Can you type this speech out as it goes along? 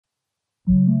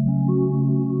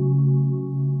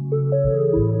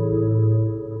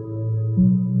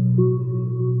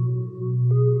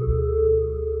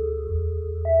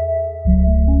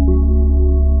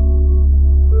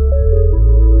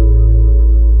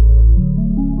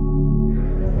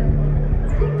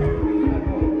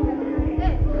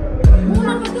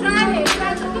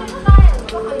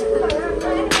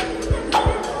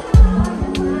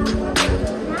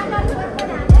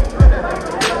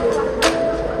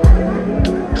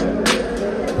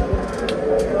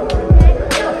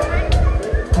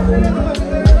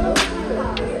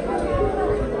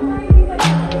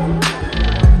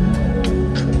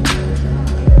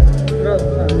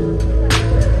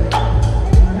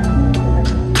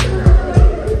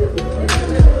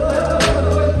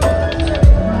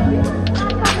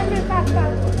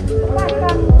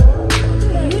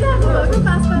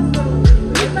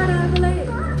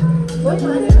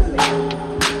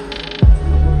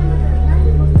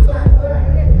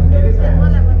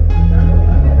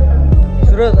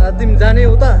सुरज आज तिमी जाने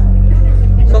उता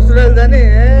ससुराल जाने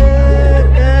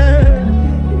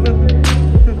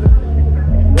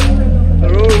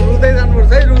रुँदै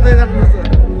जानुपर्छ है रुँदै जानुपर्छ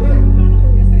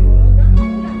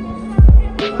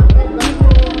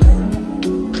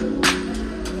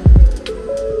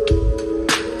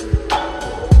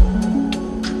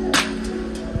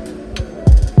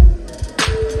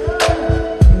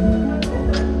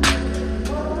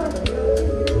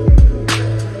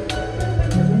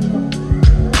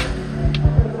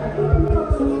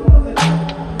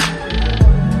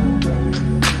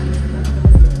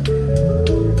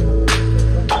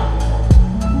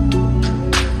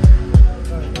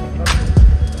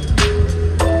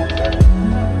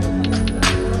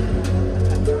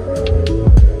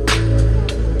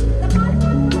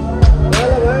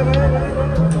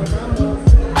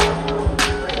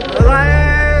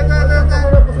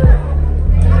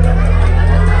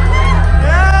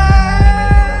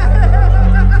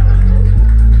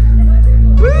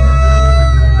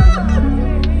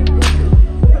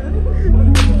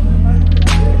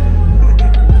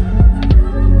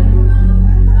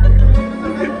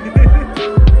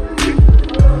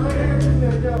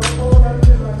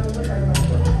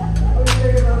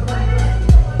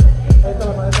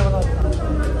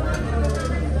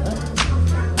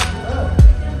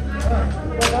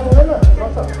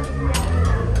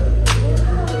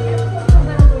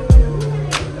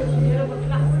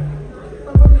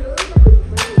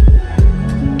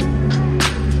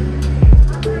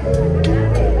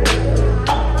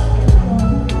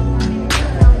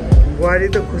बुहारी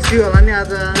त खुसी होला नि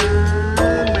आज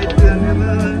माइती जाने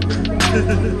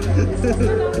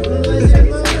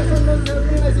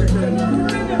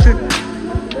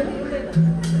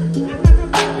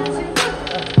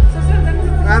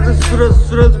आज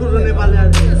सुरज गुरु नेपाली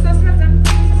आज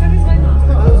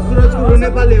सुरज गुरु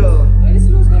नेपाली हो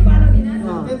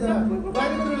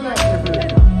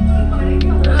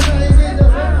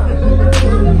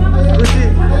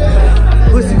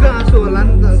खुसीको आँसु होला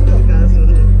नि त खुसीको आँसु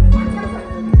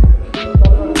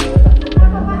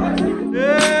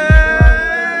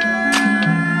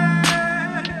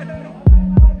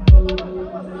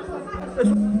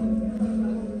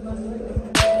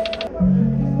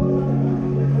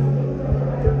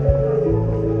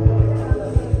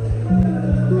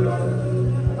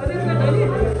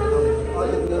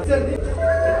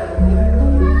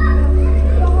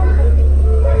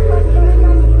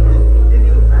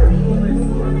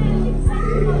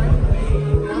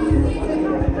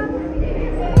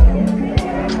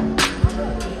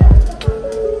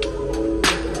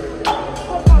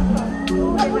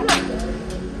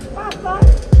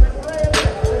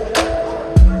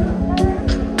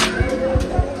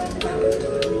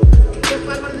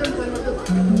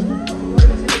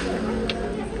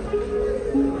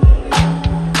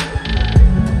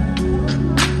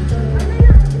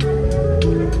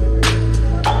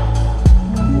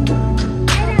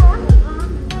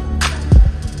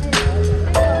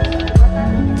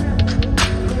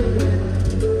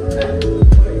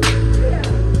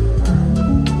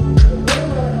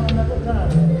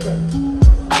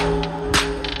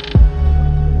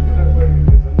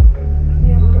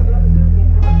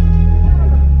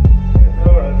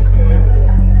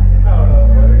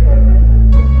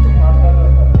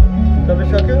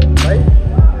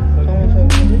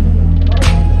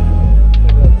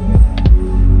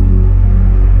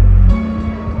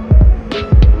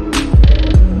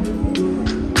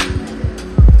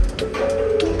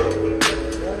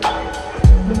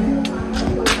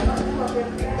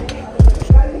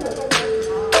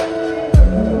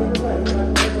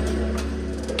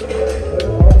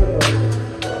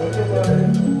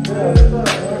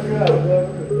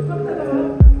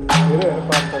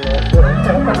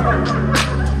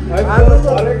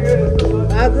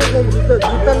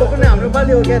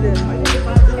खाली हो क्या अरे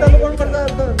जुत्ता लुकाउनुपर्छ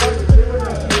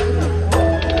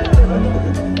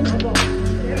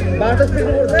बाटो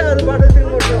चिर्नुपर्छ अरू बाटो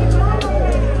चिर्नुपर्छ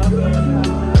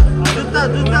जुत्ता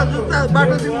जुत्ता जुत्ता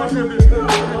बाटो चिर्नुपर्छ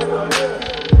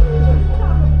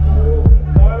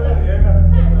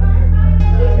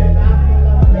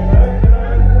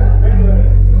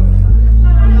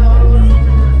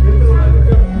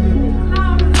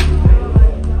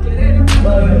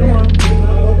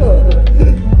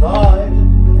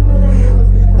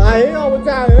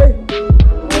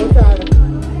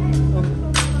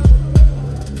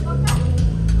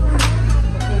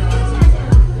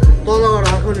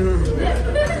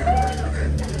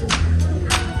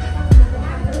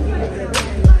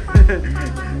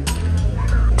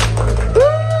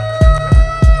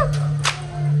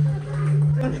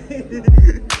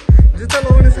जुत्ता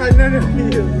लगाउने छैन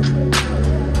नि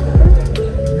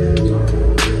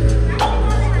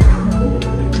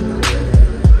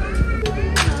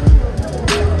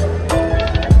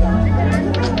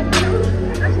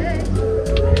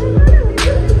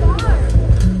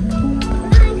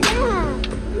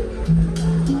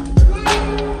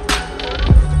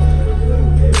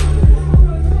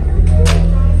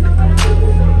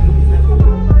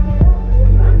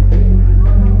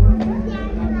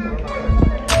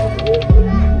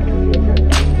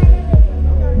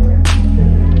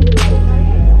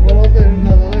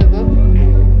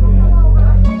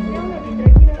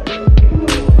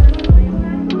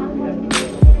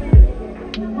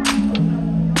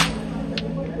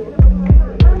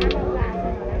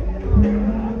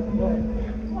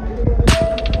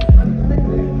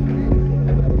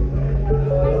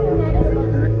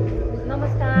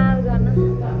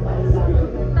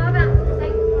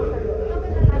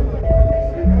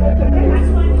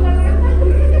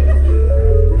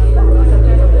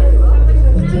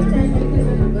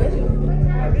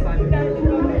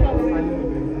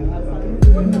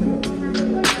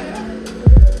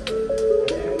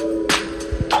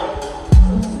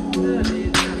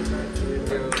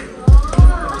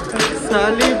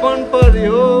साली मन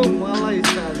पर्यो मलाई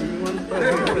साली मन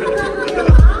पर्यो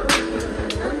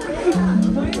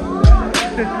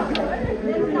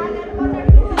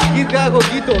गीत गाएको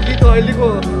गीत हो अहिलेको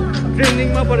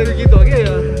ट्रेन्डिङमा परेको गीत हो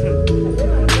क्या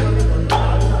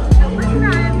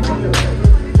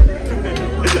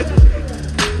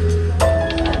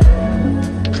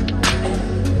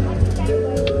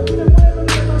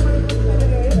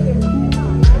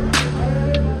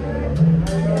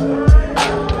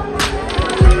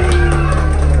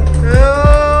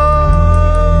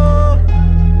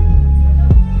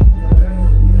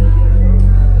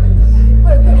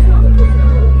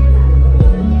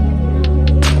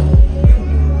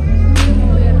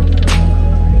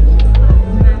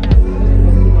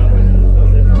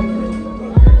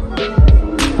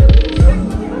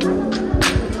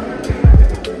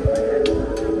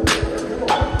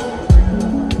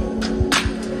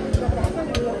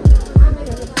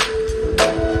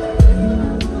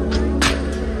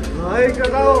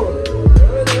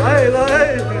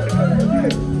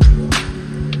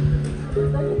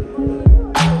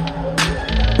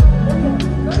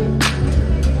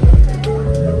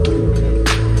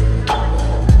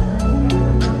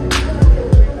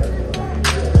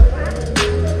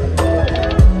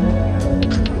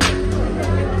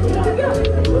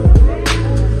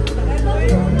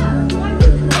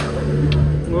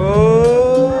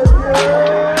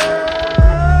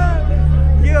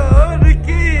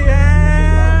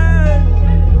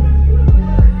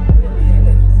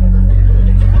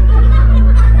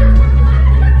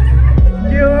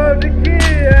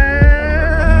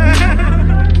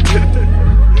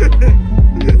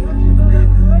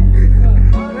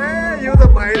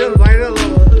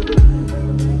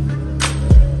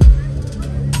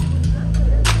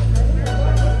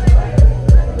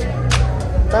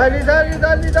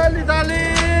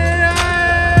Dali.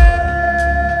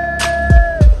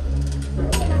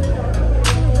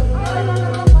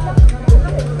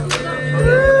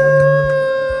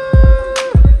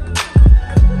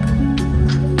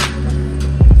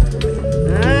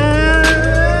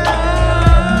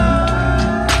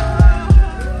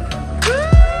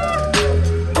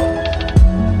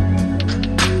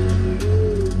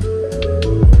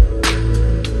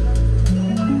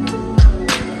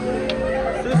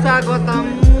 स्वागतम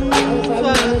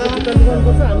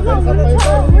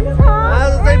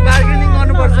आज चाहिँ बार्गेनिङ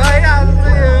गर्नुपर्छ है आज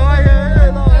चाहिँ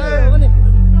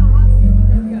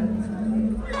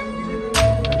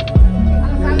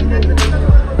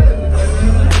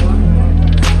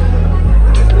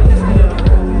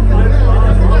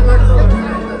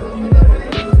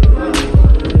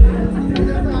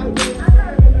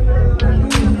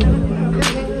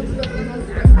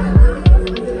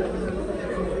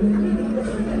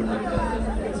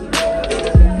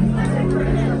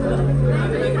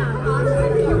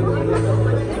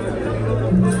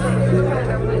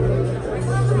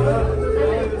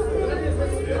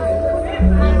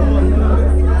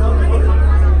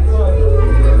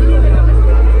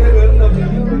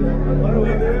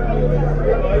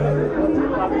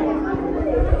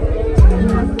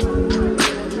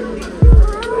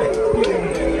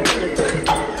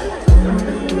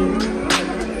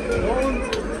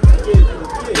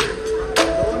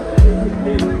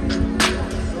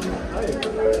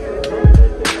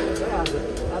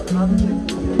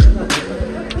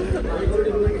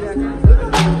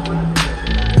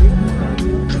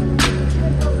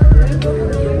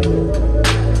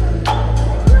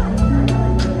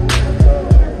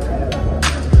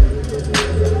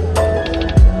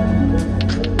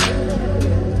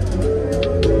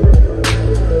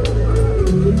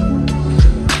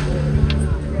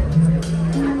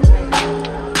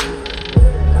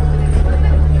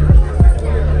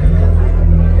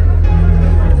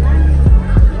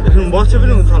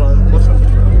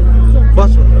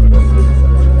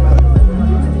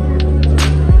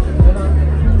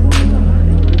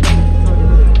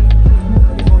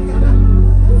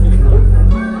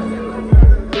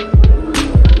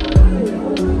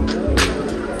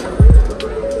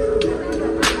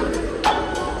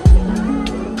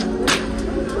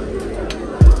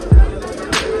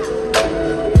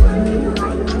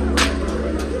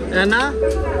Rana.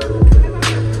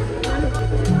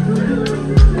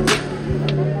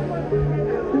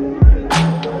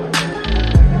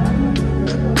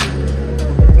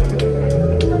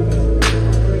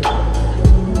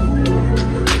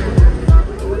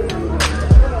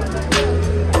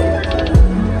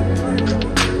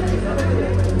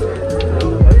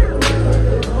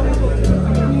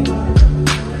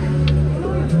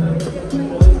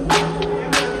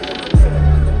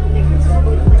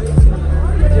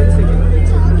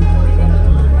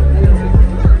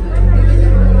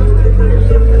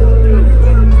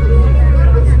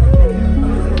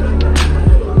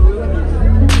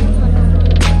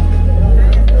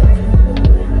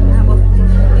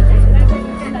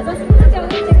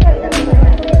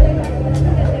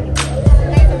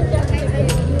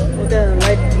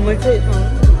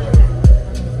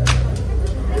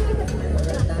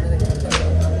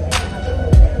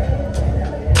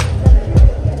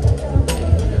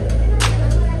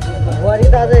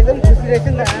 आज एकदम खुसी रहेछ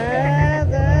नि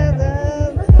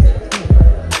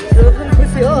सुरज पनि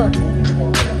खुसी हो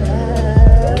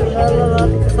ल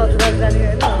ससुराली जाने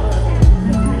होइन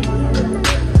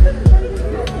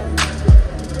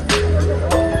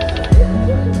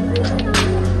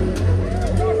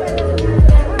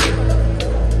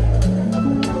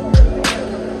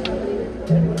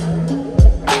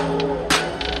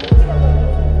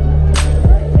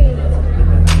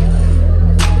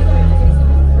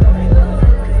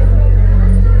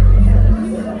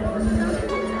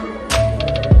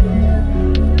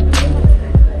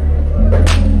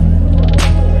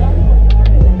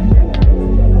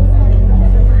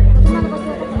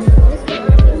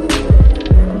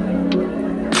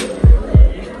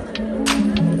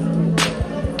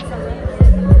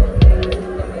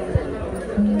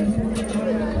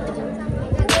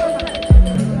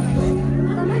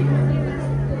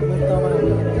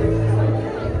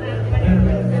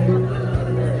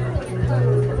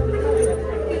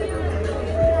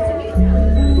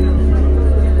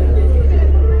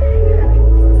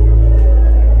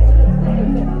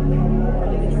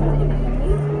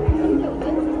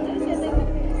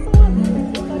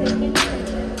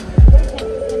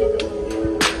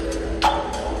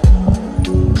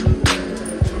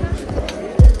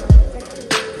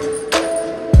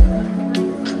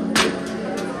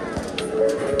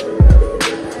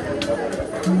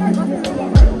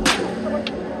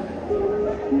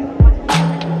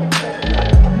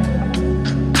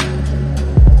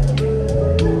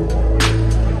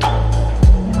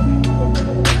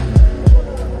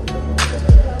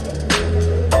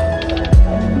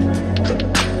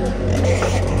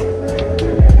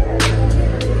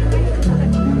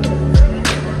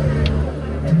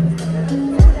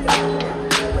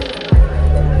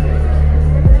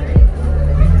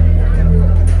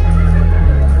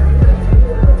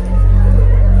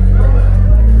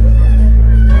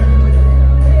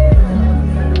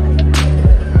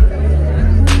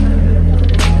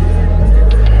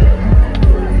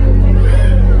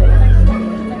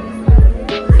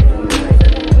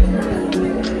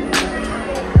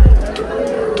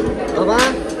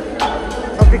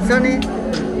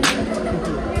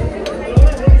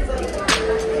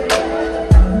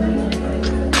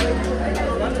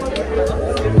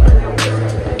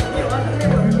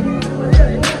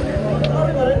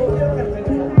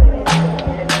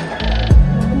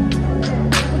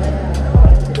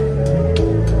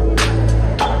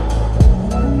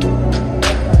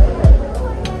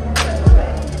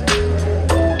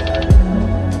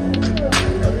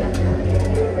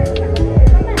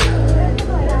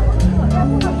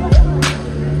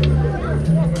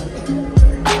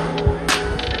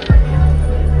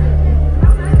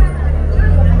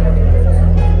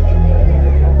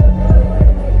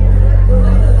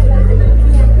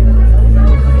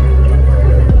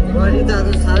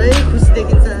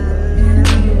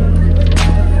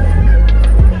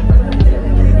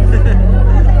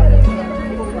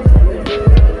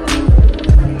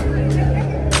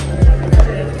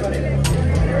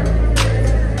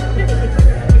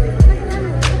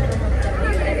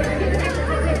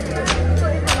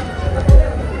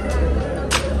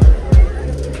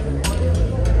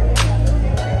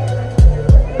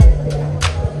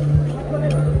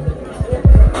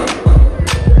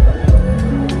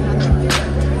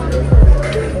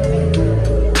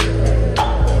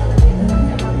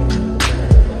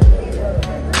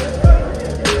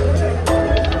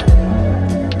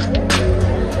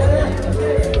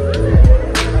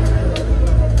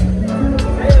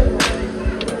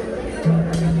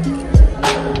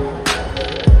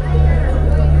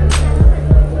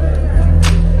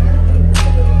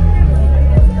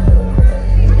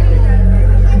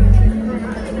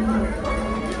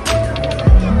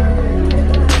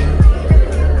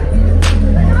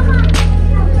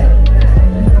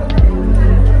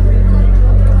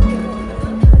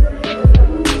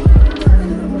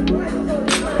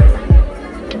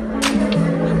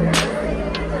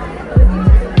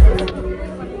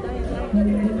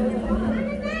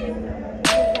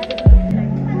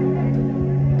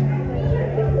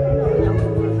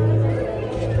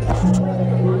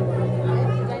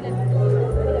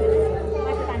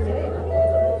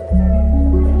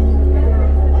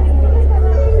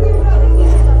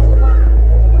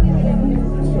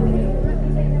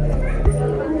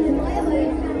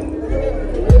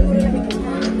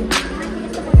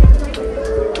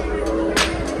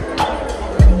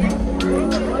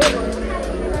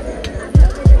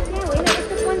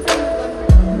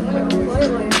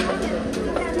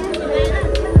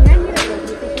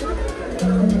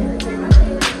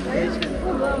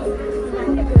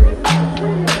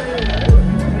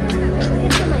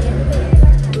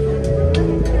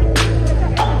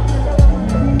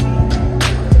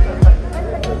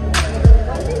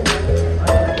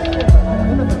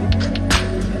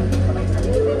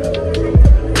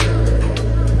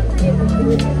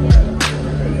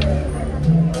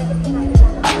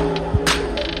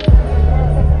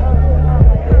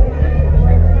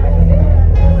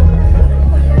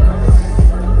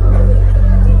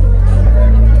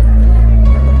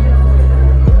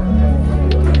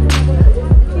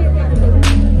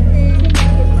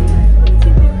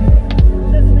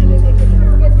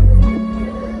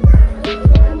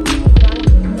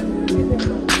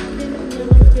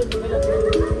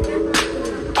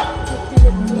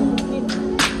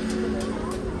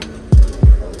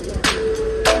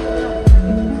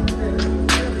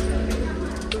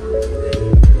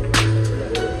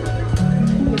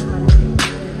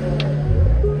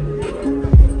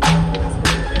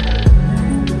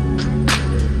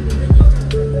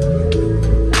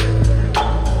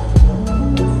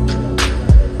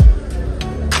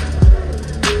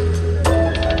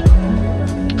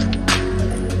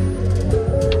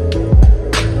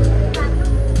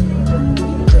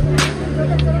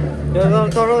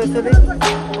यसरी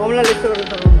कमलाले यस्तो गरेर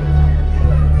चलाउनु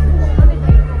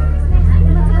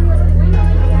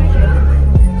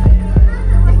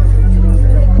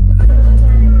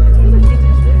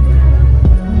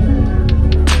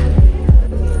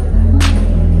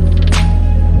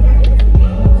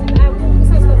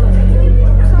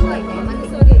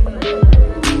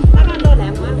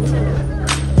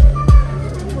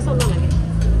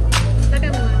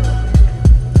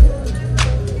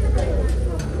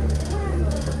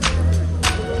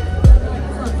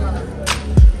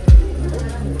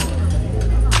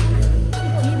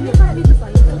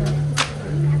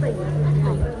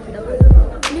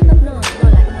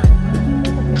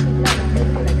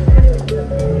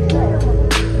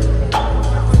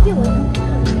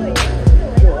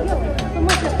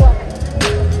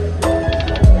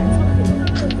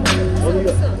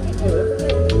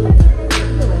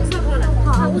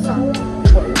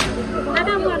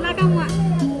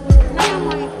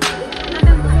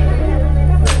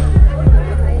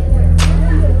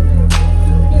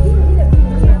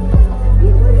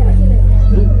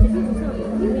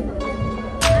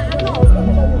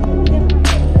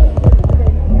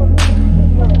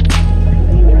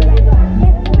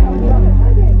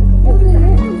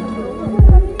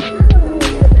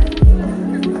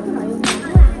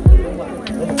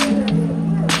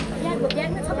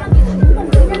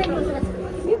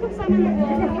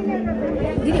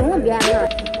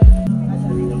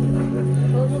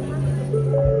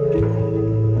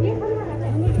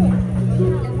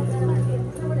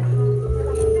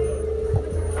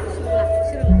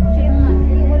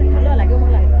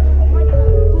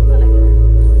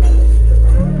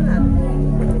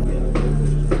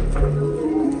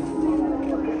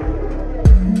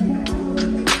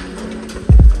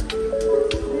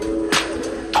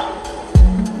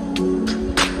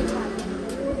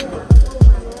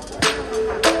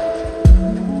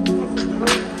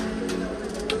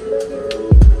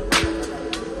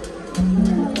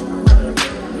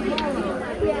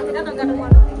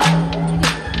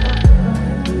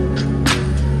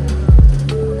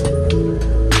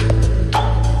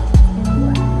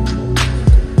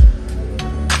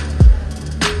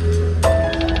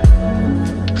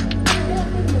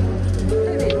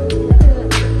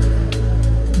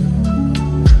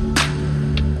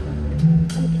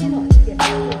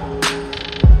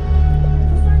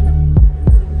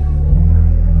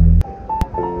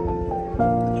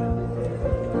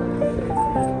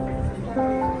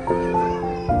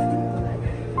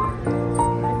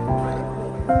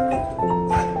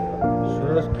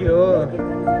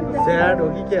स्याड हो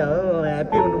कि क्या हो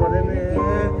ह्याप्पी हुनु पर्दैन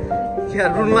क्या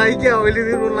रुन लाग्यो क्या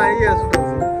अहिलेदेखि रुन लाग्यो क्या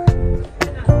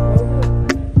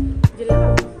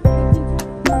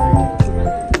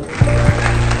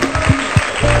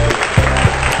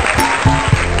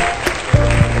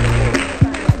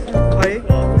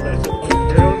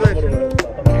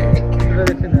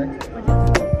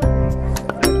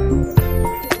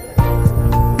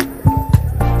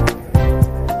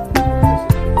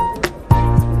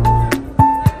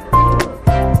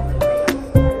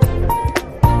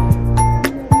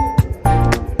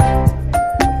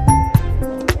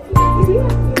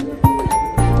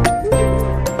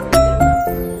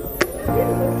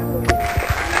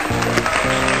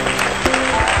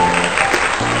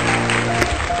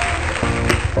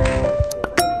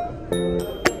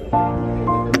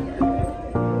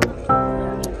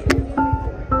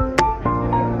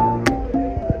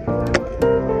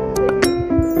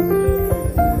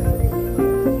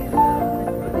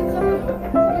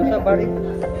buddy?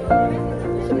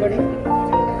 Somebody?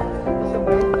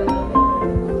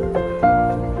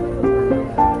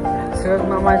 Suraj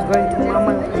Mama is going to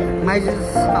Mama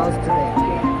Major's house today.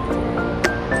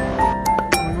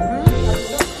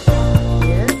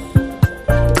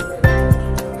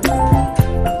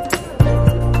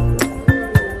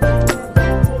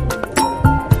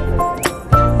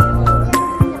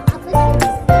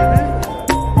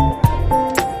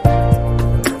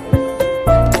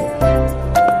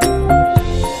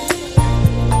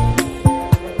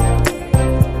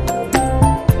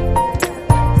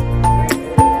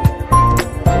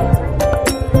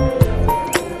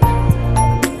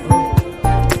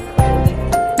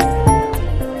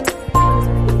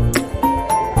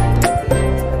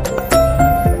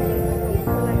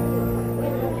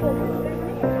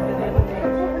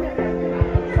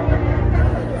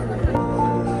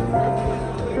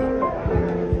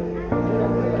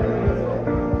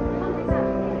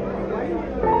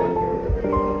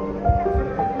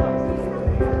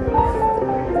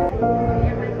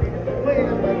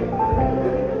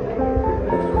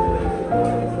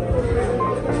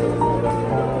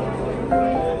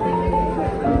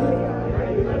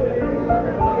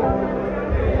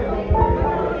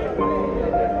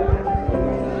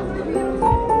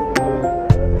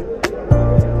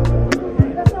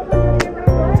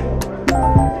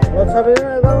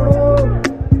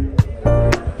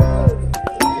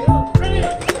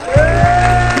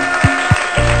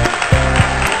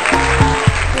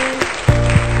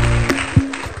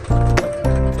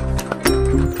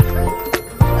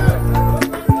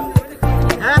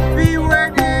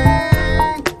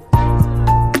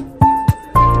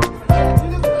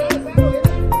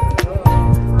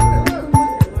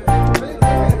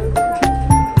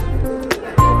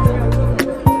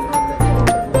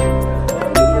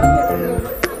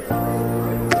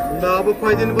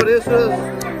 खुवाइदिनु पर्यो सुरज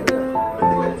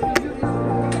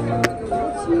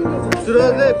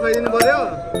सुरजले खुवाइदिनु पर्यो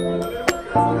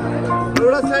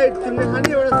एउटा साइड तिमीले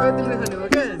खाने एउटा साइड तिमीले खाने हो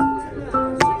क्या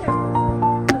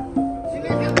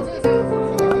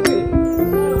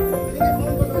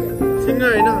सिङ्गा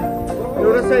होइन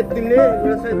एउटा साइड तिमीले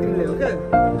एउटा साइड तिमीले हो क्या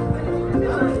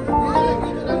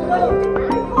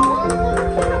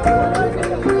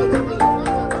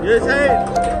यो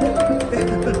साइड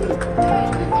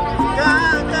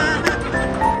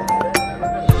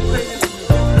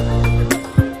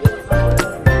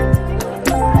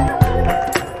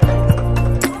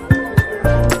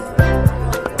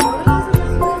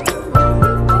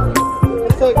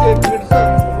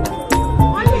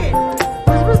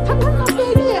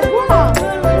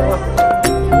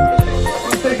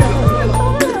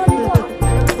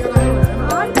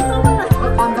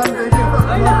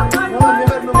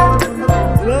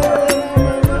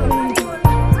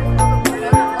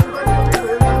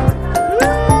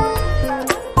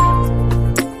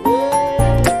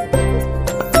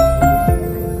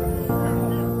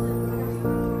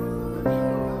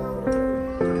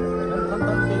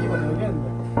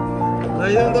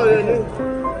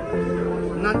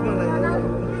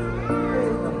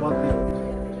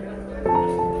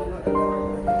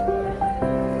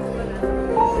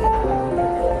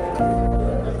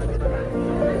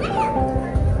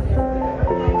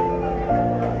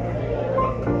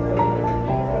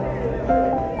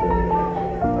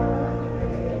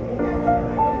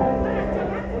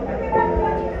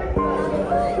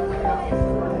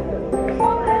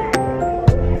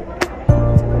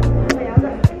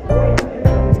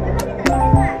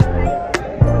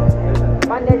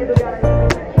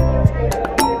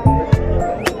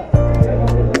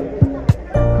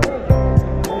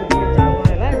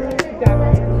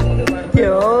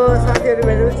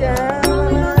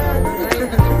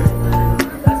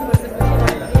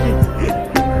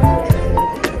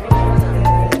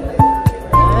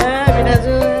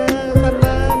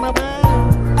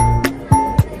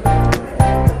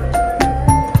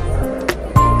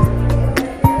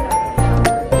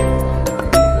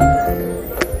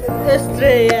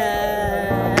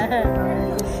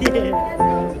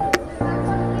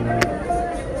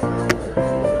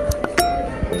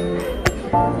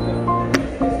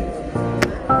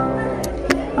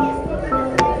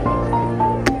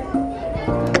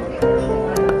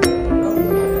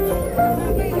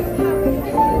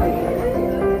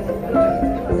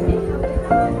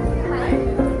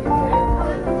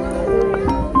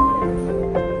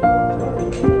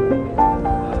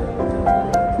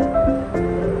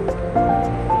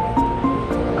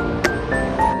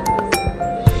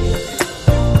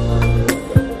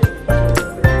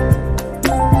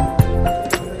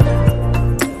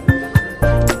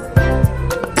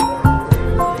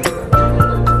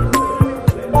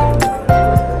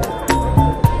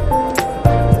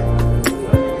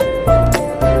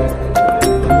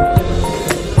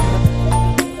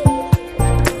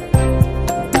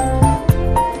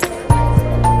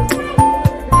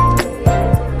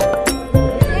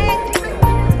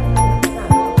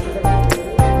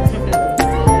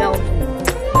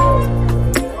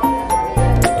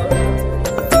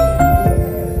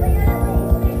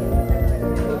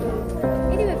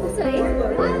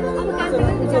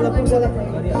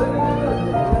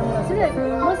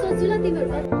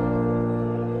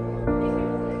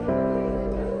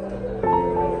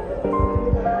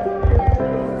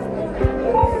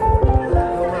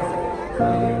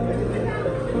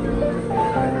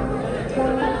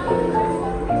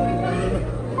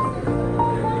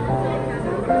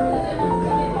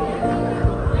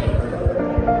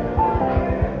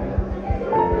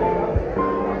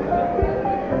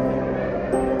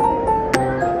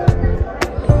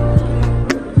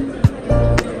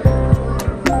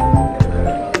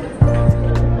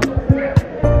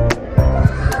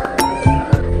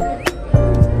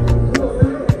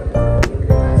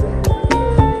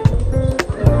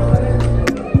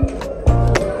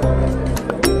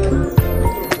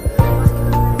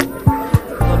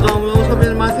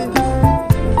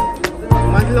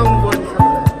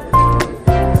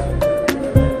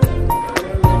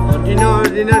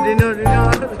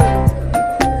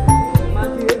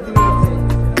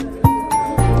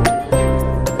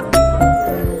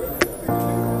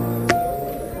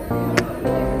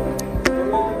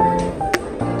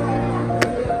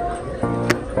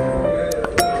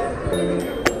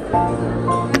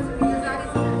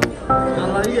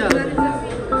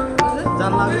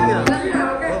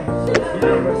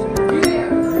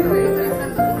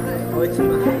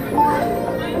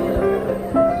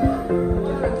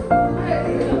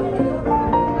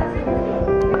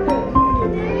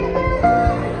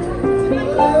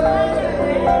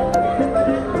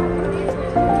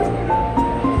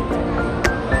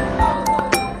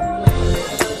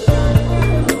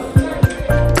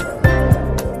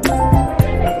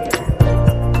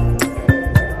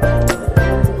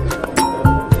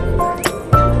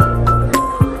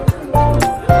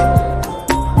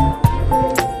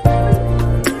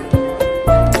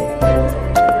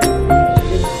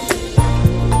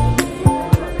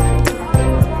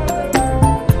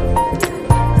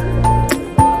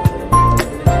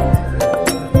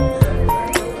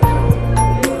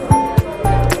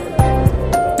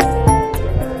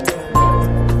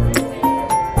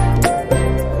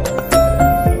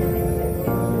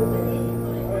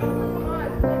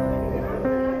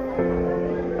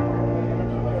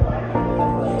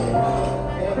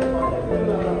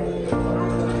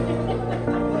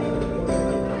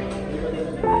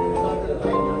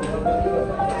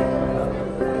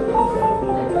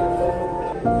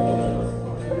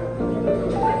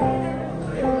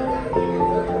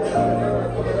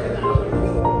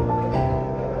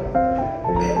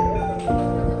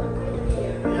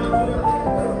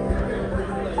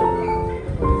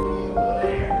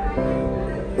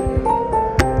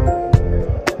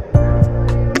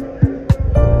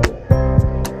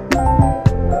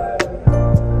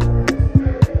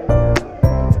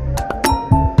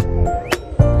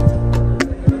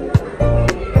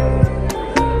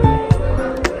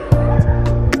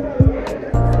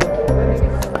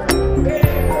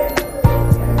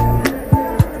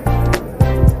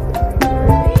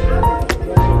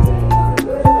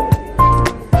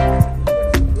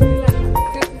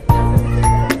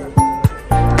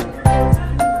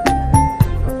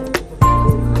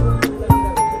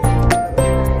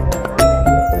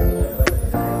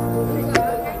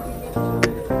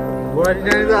सुहारी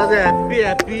नानी त आज ह्याप्पी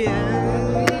ह्याप्पी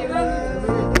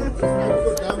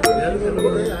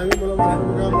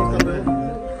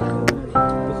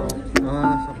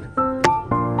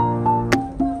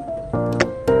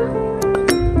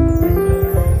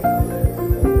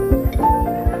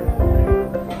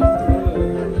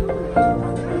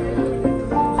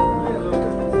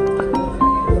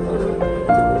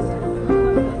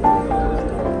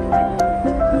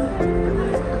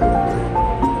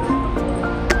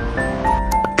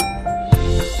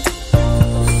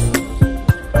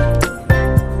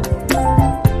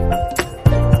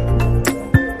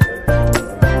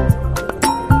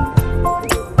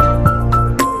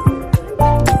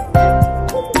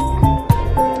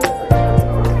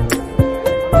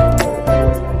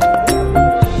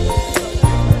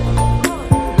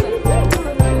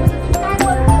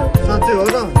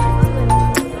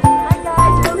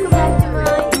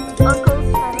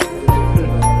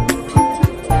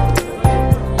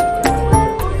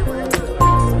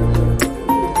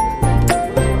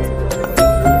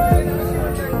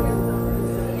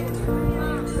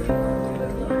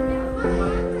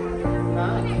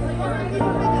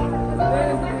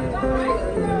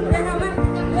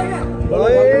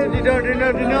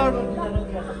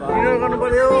डिनर गर्नु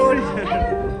पर्यो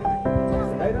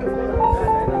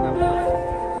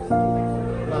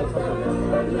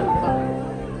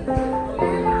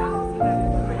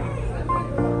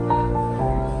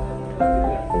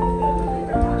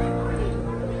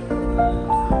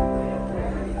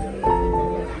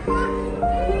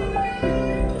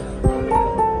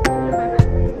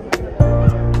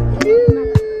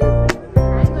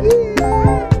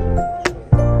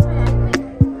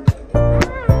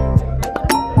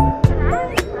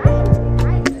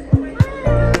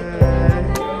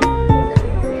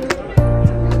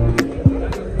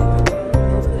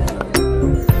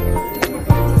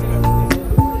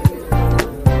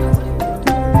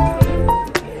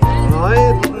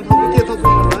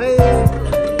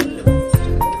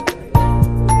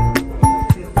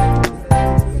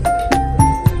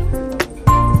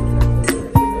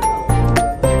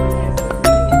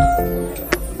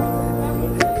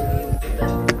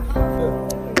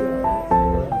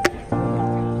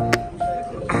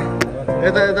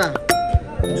यता यता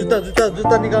जुत्ता जुत्ता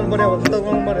जुत्ता निकाल्नु पर्यो जुत्ता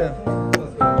उकाल्नु पर्यो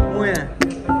म यहाँ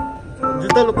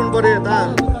जुत्ता लुक्नु पर्यो यता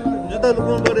जुत्ता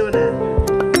लुक्नु पर्यो भने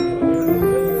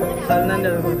साल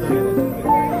नानीहरू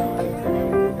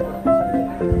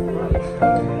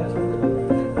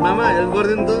मामा हेल्प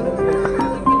गरिदिनु त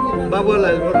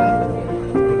बाबुहरूलाई हेल्प गर्नु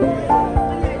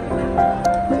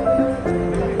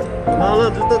ल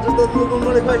जुत्ता जुत्ता लुक्नु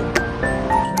पर्यो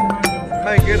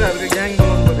खै केटाहरूको ग्याङ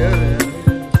बनाउनु पर्यो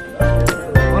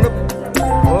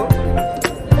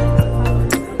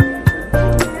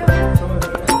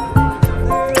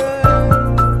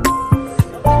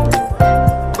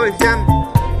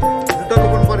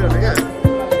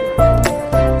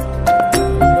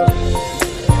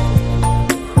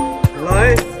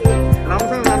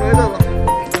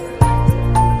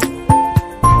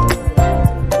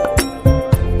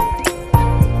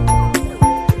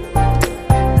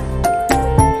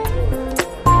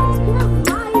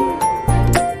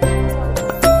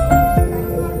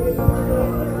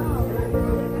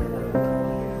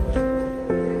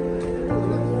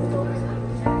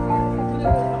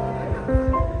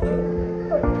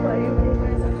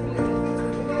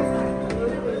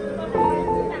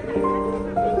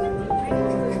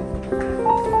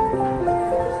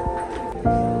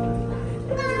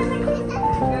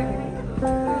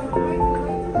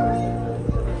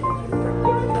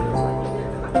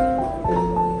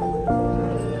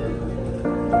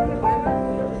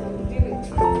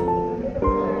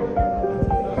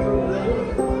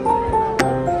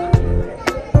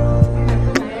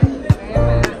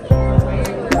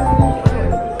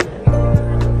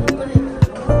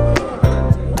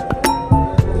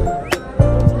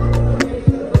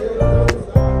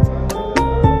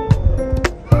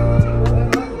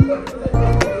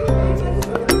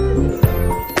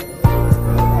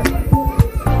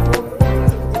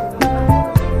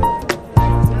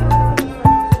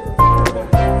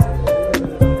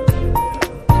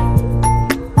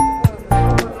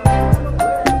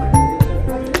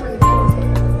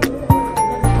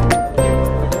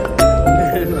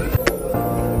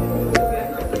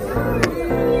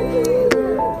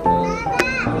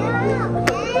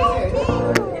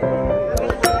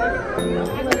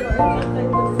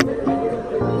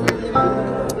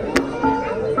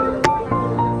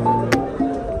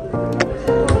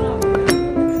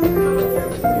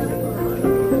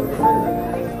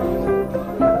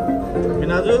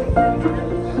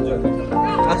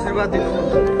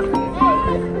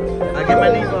Lagi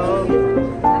maning ko.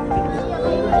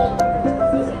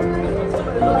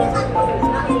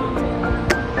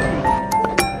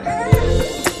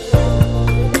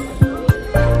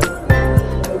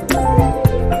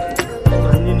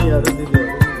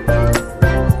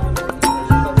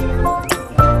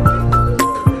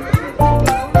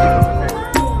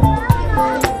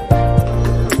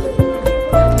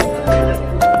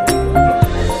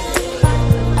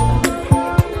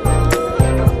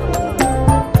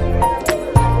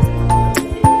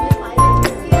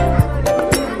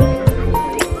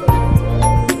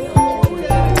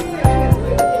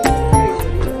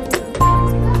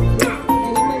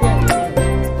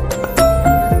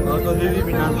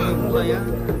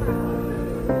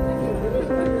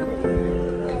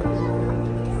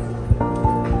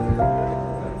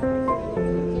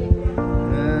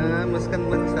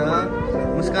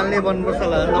 मुस्कानले भन्नुपर्छ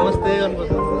होला नमस्ते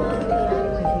गर्नुपर्छ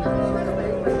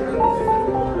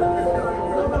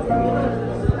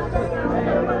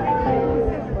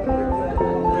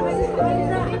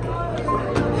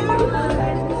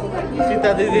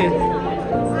सीता दिदी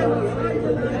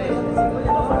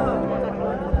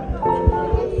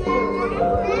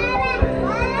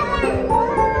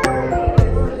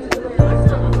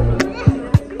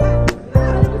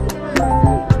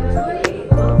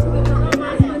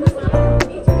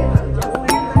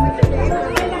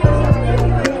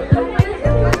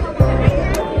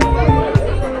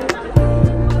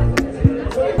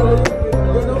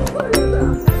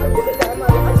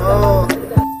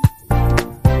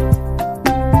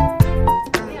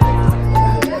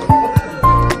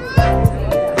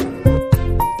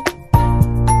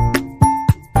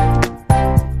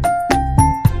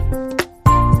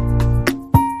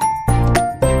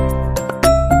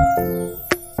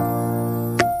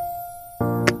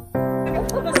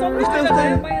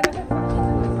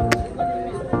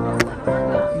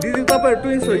दीदी तपाईहरु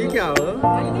ट्विन्स हो कि क्या हो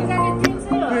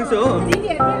ट्विन्स हो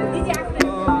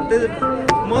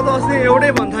म त अस्ति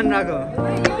एउटै भन्थान राको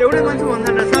एउटै मान्छे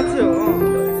भन्थान रा साच्चै हो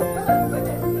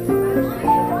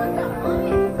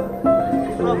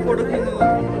फोटो खिच्नु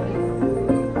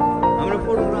हाम्रो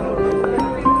फोटोग्राफर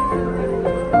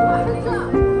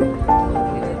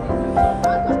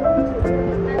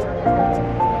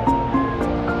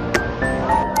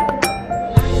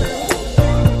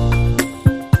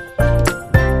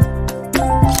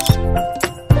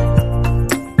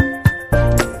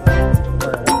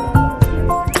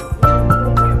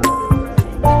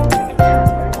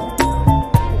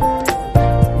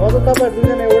तपाईहरु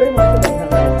दुईजना एउटै मान्छे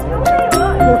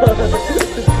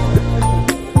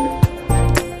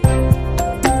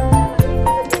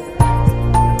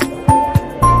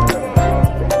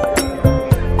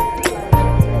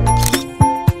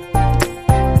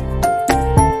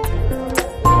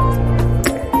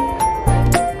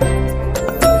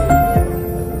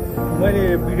मैले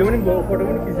भिडियो पनि फोटो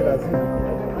पनि खिचिरहेको छु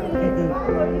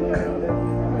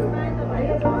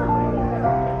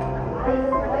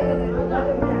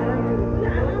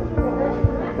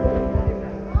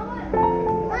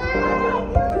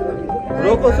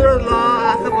रोको सुरज ल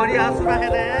आशा बढी आँसु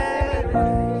राखेर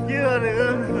के गरेको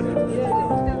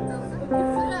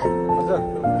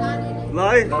ल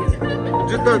है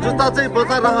जुत्ता चाहिँ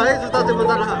बचाएर राख है जुत्ता चाहिँ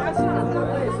बचाएर राख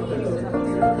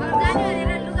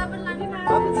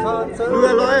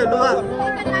लुगा लग्यो लुगा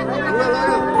लुगा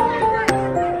लग्यो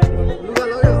लुगा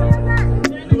लग्यो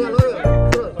लुगा लग्यो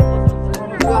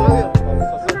लुगा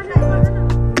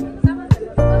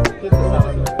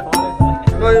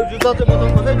लग्यो जुत्ता चाहिँ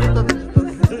बचाउनु पर्छ जुत्ता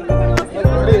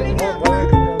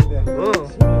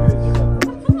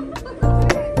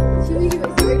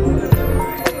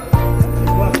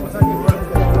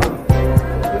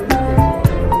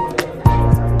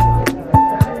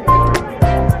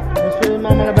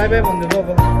बाई बाई भन्दिनु अब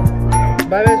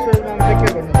बाई बाई सुरज मामा टेक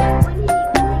केयर गर्नु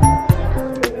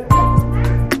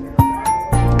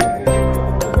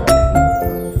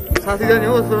साथी जाने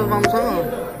हो सुरज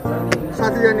मामासँग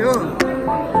साथी जाने हो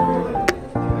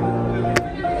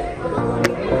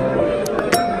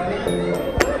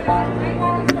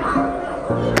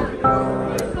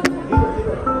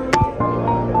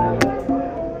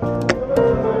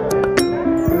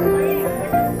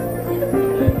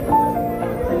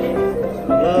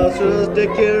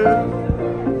Take care.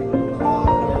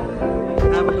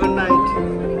 Have a good night.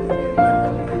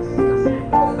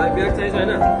 Bye. Biar saya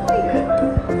sana.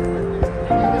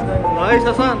 Bye,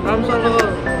 Sasan. Ram sana.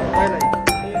 Bye, bye.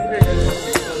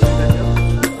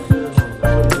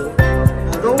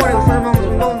 Don't worry, saya mau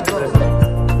sundan.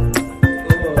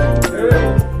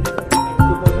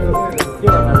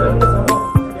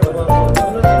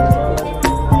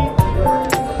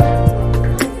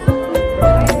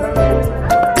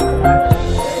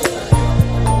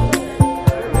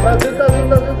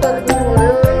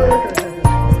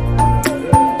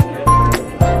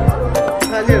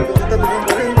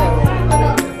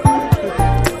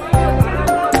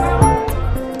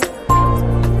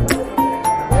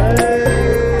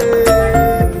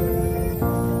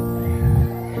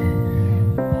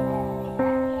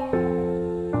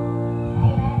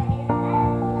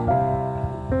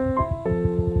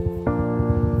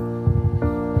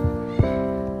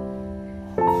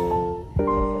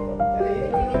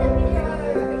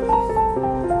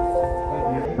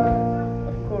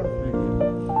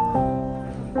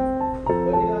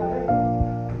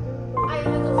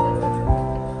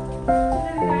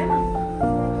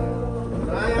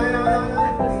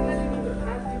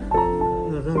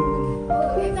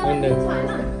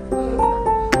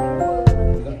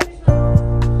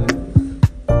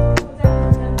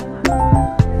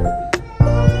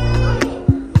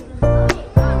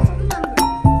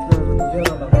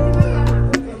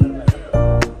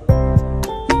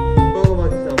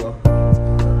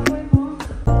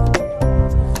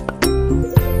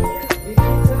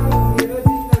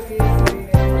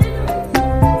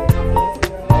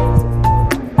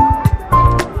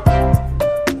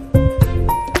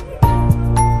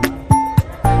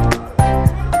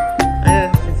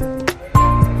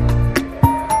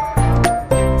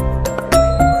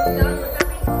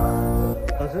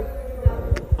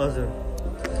 हजुर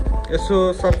यसो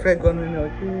सब्सक्राइब गर्नु हो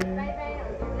कि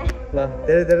ल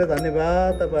धेरै धेरै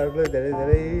धन्यवाद तपाईहरुले धेरै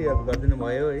धेरै हेल्प गरिदिनु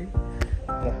भयो है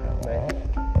ल बाइ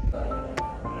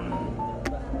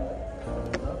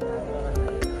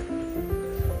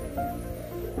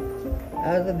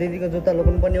आज त दिदीको जुत्ता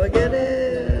लोकाउनु पर्ने हो के अरे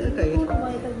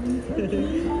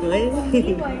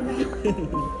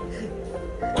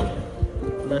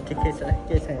ल ठिकै छ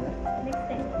के छैन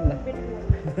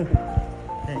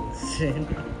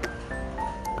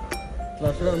ल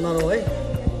सुरु नरौ है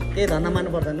केही धन्दा मान्नु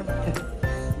पर्दैन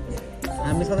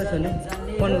हामी सधैँ छु नि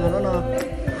फोन गर न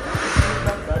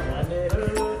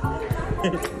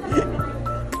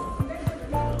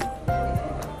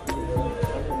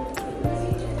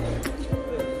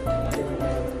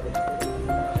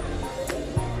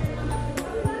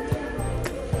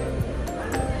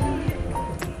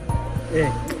ए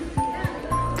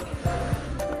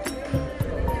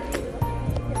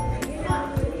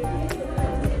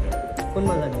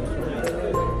कुनमा जाने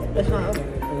यसमा हो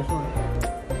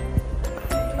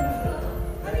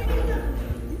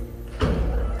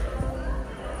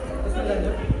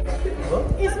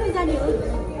यसमै जाने हो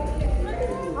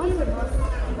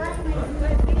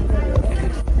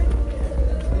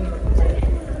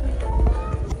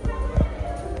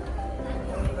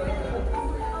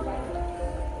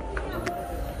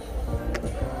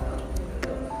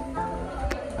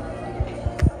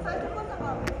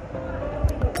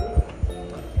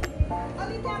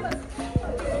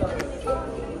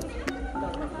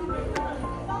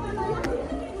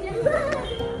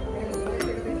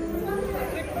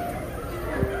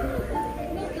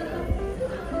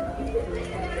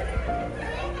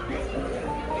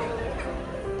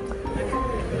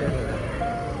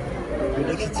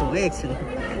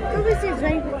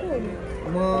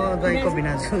म ज्वाइँको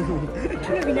बिना छु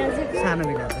सानो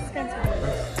बिना छु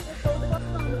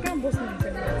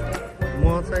म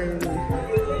चाहिँ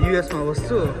युएसमा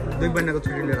बस्छु 2 महिनाको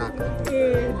छुट्टी लिएर आएको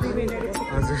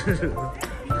हजुर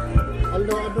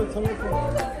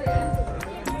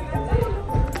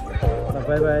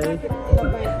बाई बाई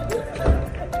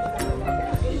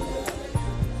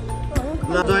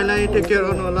ल ज्वाइँलाई टेक केयर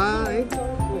गर्नु होला है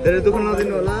धेरै दुःख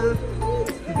नदिनु होला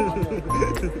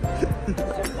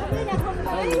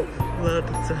ल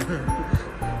ठिक छ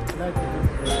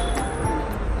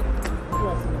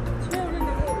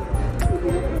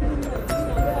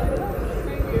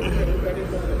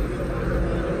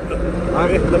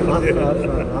आगे तो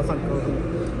आसान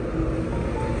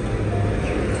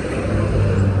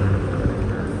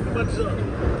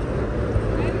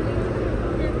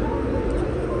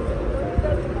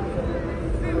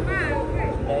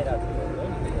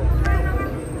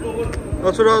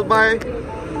Suraj, bye.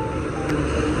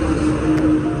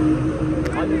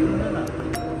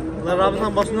 ल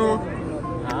राम्रोसँग बस्नु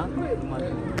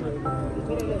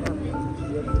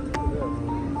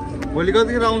भोलि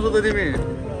कतिखेर आउँछौ त तिमी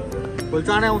भोलि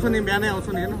चाँडै आउँछ नि बिहानै आउँछ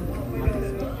नि होइन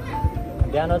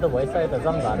बिहान त भइसक्यो त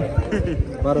जाउँ घर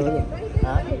 12 बजे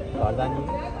घर जाने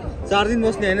 4 दिन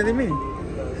बस्ने होइन तिमी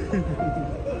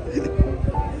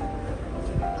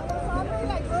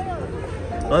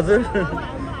हजुर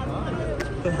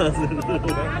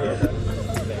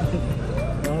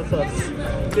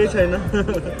केही छैन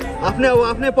आफ्नै अब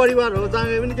आफ्नै परिवार हो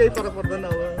जहाँ पनि केही फरक पर्दैन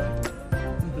अब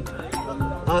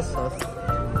हस् हस्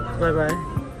by by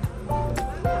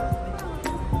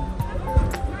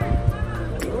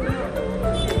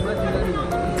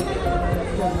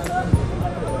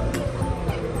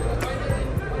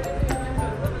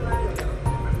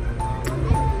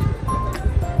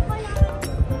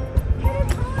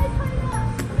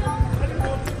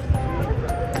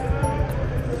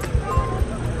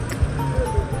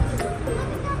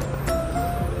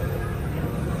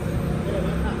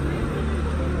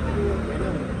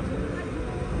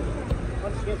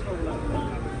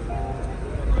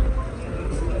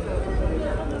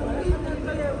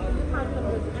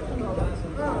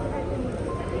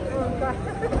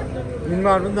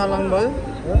Minmar pun dalang bal.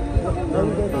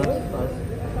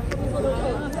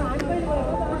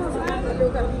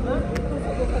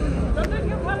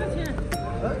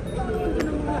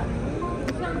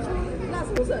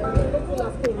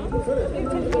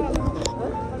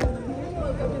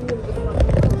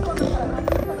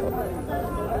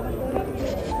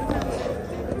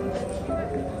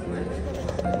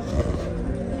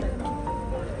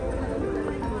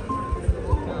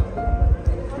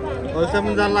 Saya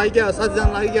menjalan lagi ya, saya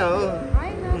jalan lagi ya.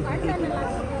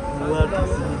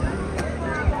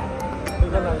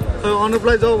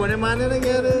 अनुपलाई जाऊ भने मानेन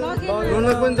के अरे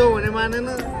रौनक पनि जाऊ भने मानेन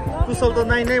कुशल त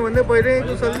नाइ नै भन्दै पहिले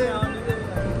कुशलले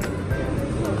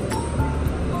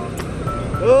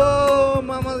ओ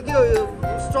मामा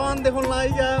देखाउन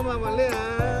लाग्यो मामाले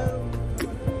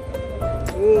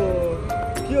ओ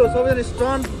के हो सबैजना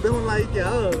स्टन्ट देखाउन लाग्यो क्या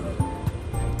हो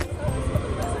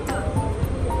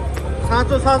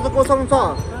साँचो साँचो कोसँग छ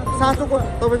साँचो को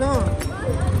तपाईसँग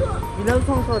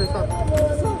भिनालसँग छ अरे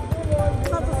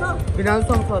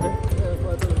भिनालसँग छ अरे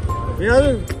भिनाल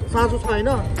साँचो छ होइन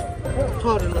छ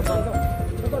अरे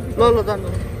ल ल जानु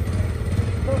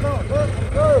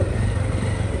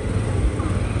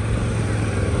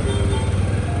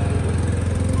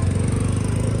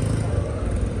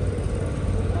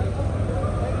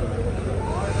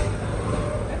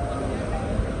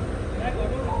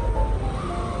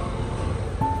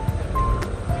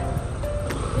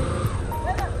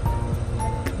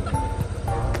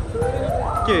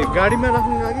के गाडीमा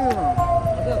राख्नु लाग्यो